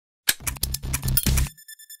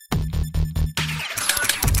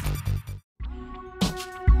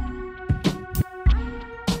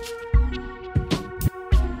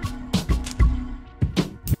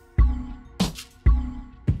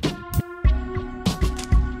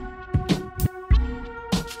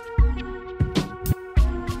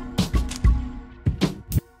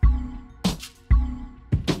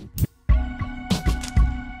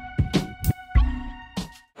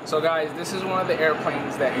So guys, this is one of the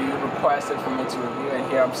airplanes that you requested for me to review,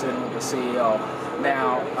 and here I'm sitting with the CEO.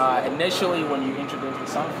 Now, initially when you introduced the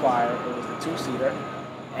Sunflyer, it was the two-seater,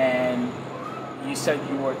 and you said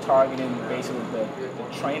you were targeting basically the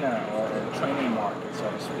trainer or the training market,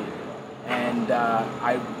 so to speak. And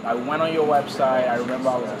I went on your website. I remember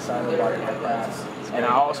I was excited about the aircraft, and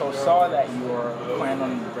I also saw that you were planning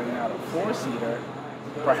on bringing out a four-seater,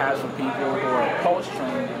 perhaps for people who are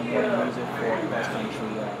post-trained and want to use it for cross-country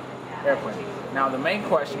airplane. Now the main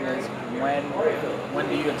question is, when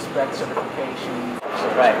do you expect certification?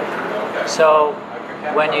 Right. So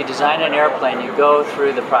when you design an airplane, you go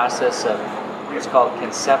through the process of what's called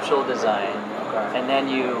conceptual design, and then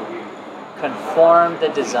you conform the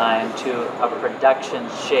design to a production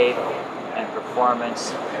shape and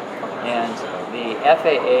performance. And the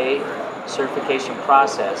FAA certification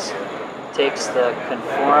process takes the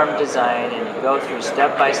conformed design and you go through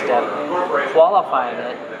step by step, qualifying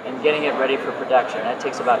it and getting it ready for production. That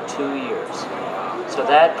takes about 2 years. So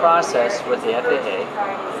that process with the FAA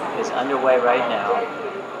is underway right now.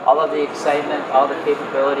 All of the excitement, all the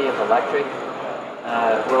capability of electric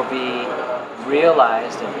will be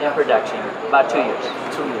realized in production about 2 years.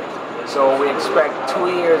 2 years. So we expect 2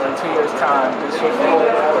 years, in 2 years' time, this will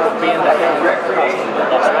be in the hands of the customer.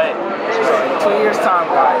 That's right. So in 2 years' time,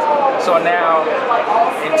 guys. So now,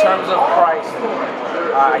 in terms of pricing,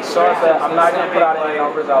 I saw that, I'm not going to put out any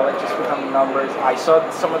numbers, I'll let you speak on the numbers. I saw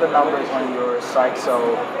some of the numbers on your site,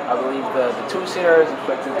 so I believe the two-seater is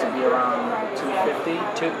expected to be around $250?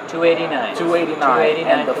 $289.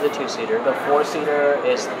 $289 for the two-seater. The four-seater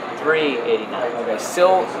is $389. Okay,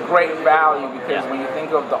 still great value, because when you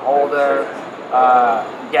think of the older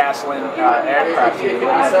gasoline aircraft, you're looking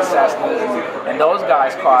at the Cessnas, and those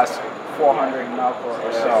guys cost $400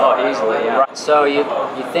 or so. Oh, easily, yeah. So you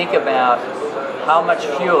think about how much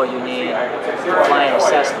fuel you need to fly in a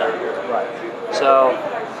Cessna. Right. So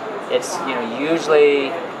it's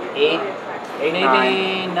usually 8,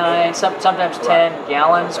 maybe 9, sometimes 10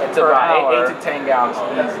 gallons per hour. 8 to 10 gallons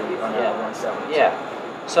easy on that 170.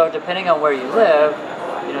 Yeah. So depending on where you live,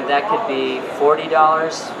 that could be $40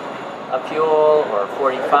 of fuel, or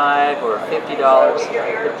 $45, or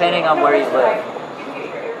 $50, depending on where you live.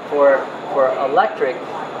 For electric,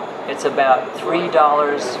 it's about $3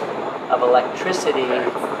 of electricity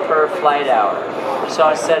per flight hour. So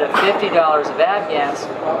instead of $50 of avgas,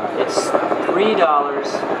 it's $3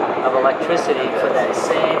 of electricity for that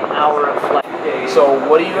same hour of flight. So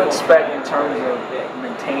what do you expect in terms of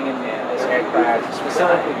maintaining this aircraft,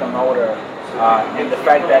 specifically the motor, and the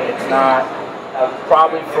fact that it's not,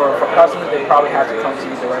 probably for customers, they probably have to come to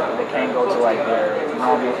you directly. They can't go to like their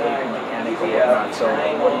normal AP mechanic or whatnot. So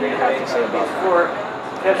what do you have to say about that?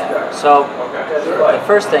 Yeah. So the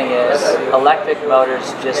first thing is, electric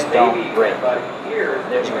motors just don't break.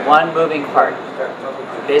 There's one moving part.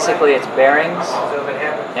 Basically it's bearings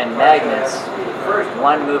and magnets,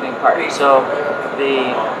 one moving part. So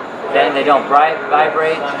then they don't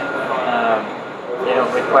vibrate, they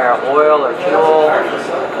don't require oil or fuel.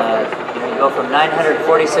 You go from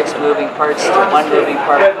 946 moving parts to one moving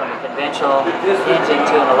part from a conventional engine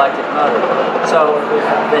to an electric motor. So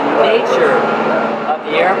the nature of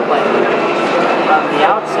the airplane from the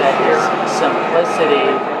outset is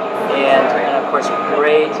simplicity and of course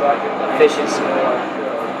great efficiency.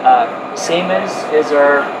 Seimens is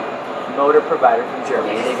our motor provider from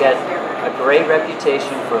Germany. They get a great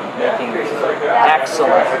reputation for making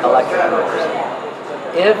excellent electric motors.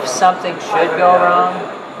 If something should go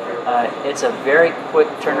wrong, it's a very quick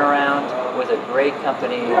turnaround with a great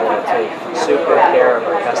company that will take super care of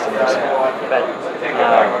our customers. But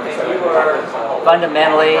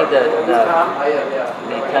fundamentally, the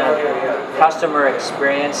kind of customer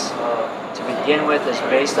experience to begin with is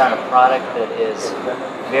based on a product that is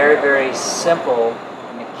very, very simple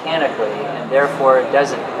mechanically, and therefore it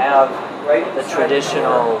doesn't have the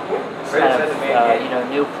traditional kind of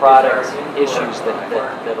new product issues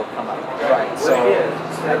that'll come up. Right. So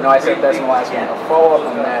I know I said that's my last one. A follow-up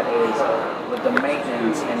on that is with the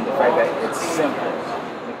maintenance and the fact that it's simple.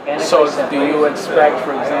 So do you expect,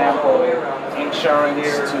 for example,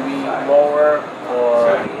 insurance to be lower,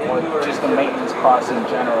 or just the maintenance costs in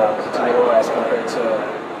general to be lower as compared to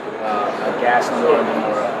a gasoline engine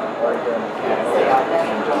or a mechanical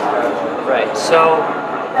engine? Right. So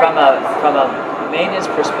from a maintenance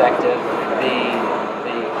perspective, the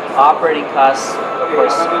operating costs, of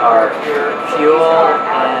course, are fuel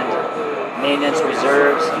and maintenance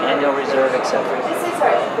reserves, annual reserve, etc.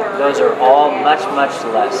 Those are all much, much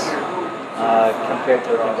less compared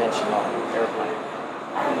to a conventional airplane.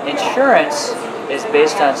 Insurance is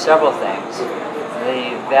based on several things.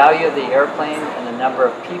 the value of the airplane and the number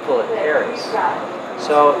of people it carries.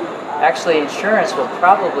 So actually insurance will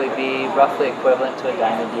probably be roughly equivalent to a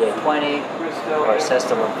Diamond DA-20 or a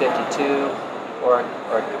Cessna 152 or a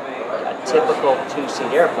typical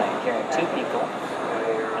two-seat airplane carrying two people.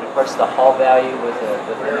 And of course the hull value with a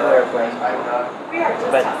new airplane.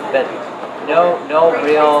 But no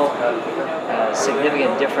real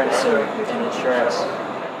significant difference in insurance.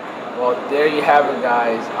 Well, there you have it,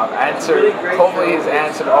 guys. I've answered, hopefully he's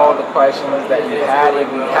answered all the questions that you had.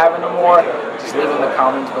 If you have any more, just leave in the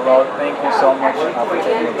comments below. Thank you so much for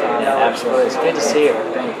taking the time. Yeah, absolutely. It's good to see you.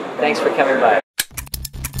 Thank you. Thanks for coming by.